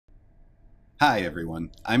Hi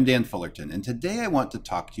everyone, I'm Dan Fullerton, and today I want to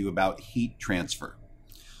talk to you about heat transfer.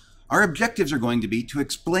 Our objectives are going to be to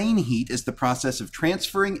explain heat as the process of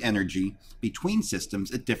transferring energy between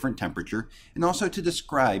systems at different temperature, and also to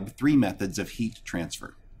describe three methods of heat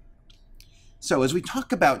transfer. So as we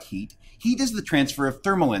talk about heat, heat is the transfer of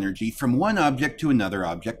thermal energy from one object to another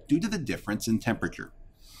object due to the difference in temperature.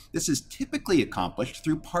 This is typically accomplished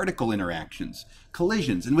through particle interactions,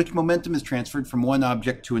 collisions in which momentum is transferred from one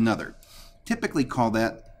object to another. Typically call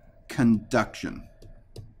that conduction.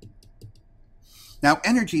 Now,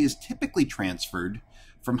 energy is typically transferred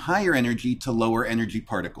from higher energy to lower energy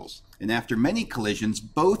particles, and after many collisions,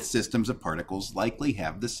 both systems of particles likely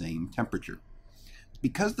have the same temperature.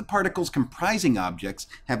 Because the particles comprising objects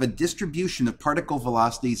have a distribution of particle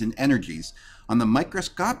velocities and energies, on the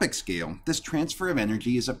microscopic scale, this transfer of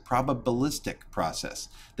energy is a probabilistic process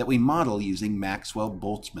that we model using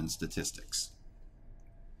Maxwell-Boltzmann statistics.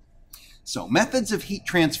 So, methods of heat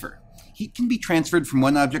transfer. Heat can be transferred from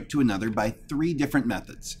one object to another by three different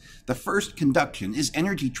methods. The first, conduction, is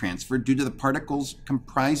energy transferred due to the particles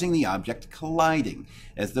comprising the object colliding.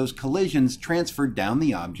 As those collisions transfer down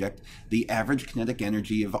the object, the average kinetic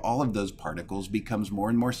energy of all of those particles becomes more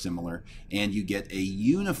and more similar, and you get a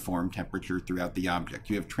uniform temperature throughout the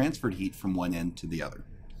object. You have transferred heat from one end to the other.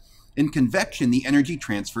 In convection, the energy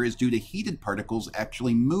transfer is due to heated particles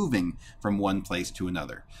actually moving from one place to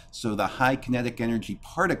another. So the high kinetic energy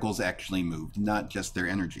particles actually moved, not just their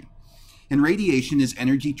energy. And radiation is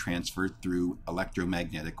energy transferred through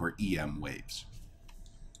electromagnetic or EM waves.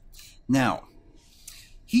 Now,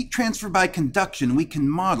 heat transfer by conduction we can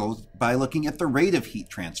model by looking at the rate of heat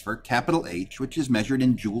transfer, capital H, which is measured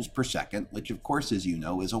in joules per second, which of course, as you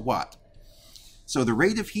know, is a watt. So the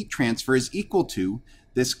rate of heat transfer is equal to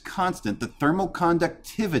this constant, the thermal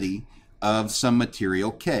conductivity of some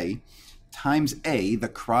material K, times A, the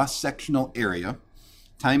cross-sectional area,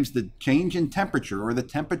 times the change in temperature or the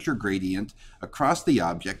temperature gradient across the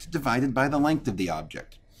object divided by the length of the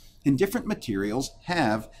object. And different materials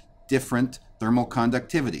have different thermal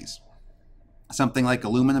conductivities. Something like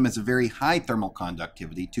aluminum has a very high thermal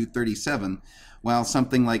conductivity, 237, while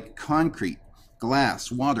something like concrete,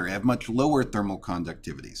 glass, water have much lower thermal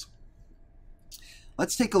conductivities.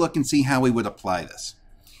 Let's take a look and see how we would apply this.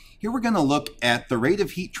 Here we're going to look at the rate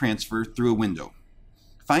of heat transfer through a window.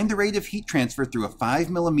 Find the rate of heat transfer through a 5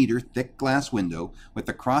 millimeter thick glass window with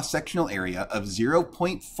a cross-sectional area of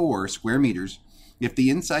 0.4 square meters if the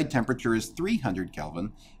inside temperature is 300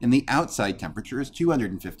 Kelvin and the outside temperature is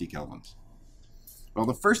 250 kelvins. Well,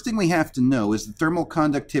 the first thing we have to know is the thermal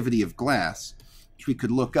conductivity of glass, which we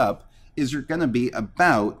could look up, is going to be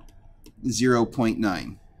about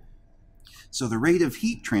 0.9. So the rate of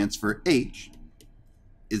heat transfer, H,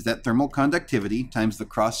 is that thermal conductivity times the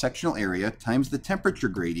cross-sectional area times the temperature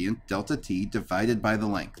gradient, delta T, divided by the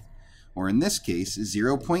length. Or in this case,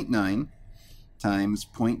 0.9 times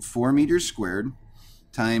 0.4 meters squared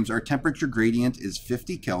times our temperature gradient is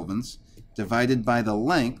 50 kelvins, divided by the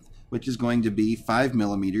length, which is going to be 5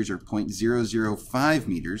 millimeters or 0.005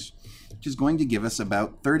 meters, which is going to give us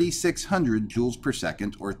about 3,600 joules per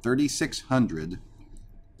second or 3,600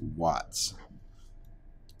 watts.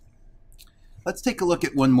 Let's take a look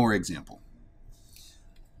at one more example.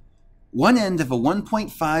 One end of a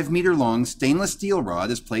 1.5 meter long stainless steel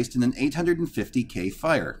rod is placed in an 850 K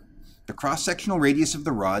fire. The cross-sectional radius of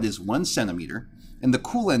the rod is 1 centimeter, and the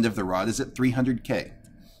cool end of the rod is at 300 K.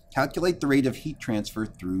 Calculate the rate of heat transfer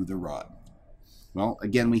through the rod. Well,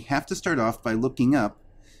 again, we have to start off by looking up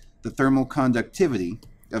the thermal conductivity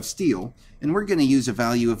of steel, and we're going to use a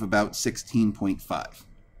value of about 16.5.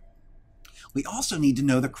 We also need to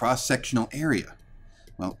know the cross-sectional area.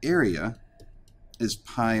 Well, area is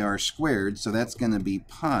pi r squared, so that's going to be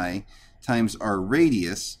pi times our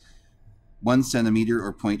radius, 1 centimeter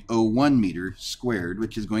or 0.01 meter squared,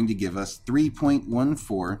 which is going to give us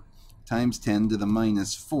 3.14 times 10 to the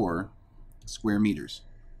minus 4 square meters.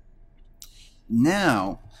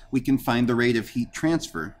 Now we can find the rate of heat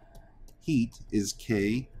transfer. Heat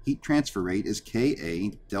transfer rate is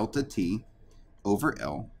Ka delta T over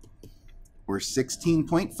L, or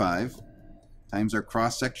 16.5 times our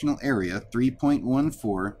cross-sectional area,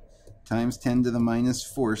 3.14 times 10 to the minus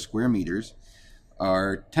 4 square meters.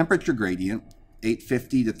 Our temperature gradient,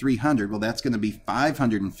 850 to 300, well, that's going to be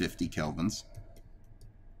 550 kelvins,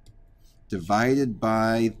 divided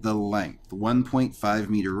by the length. 1.5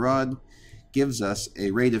 meter rod gives us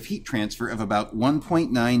a rate of heat transfer of about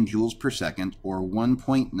 1.9 joules per second, or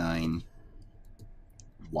 1.9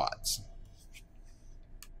 watts.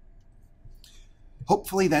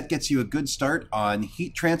 Hopefully that gets you a good start on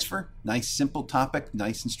heat transfer. Nice simple topic,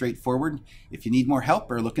 nice and straightforward. If you need more help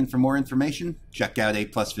or looking for more information, check out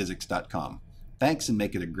aplusphysics.com. Thanks and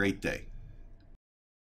make it a great day.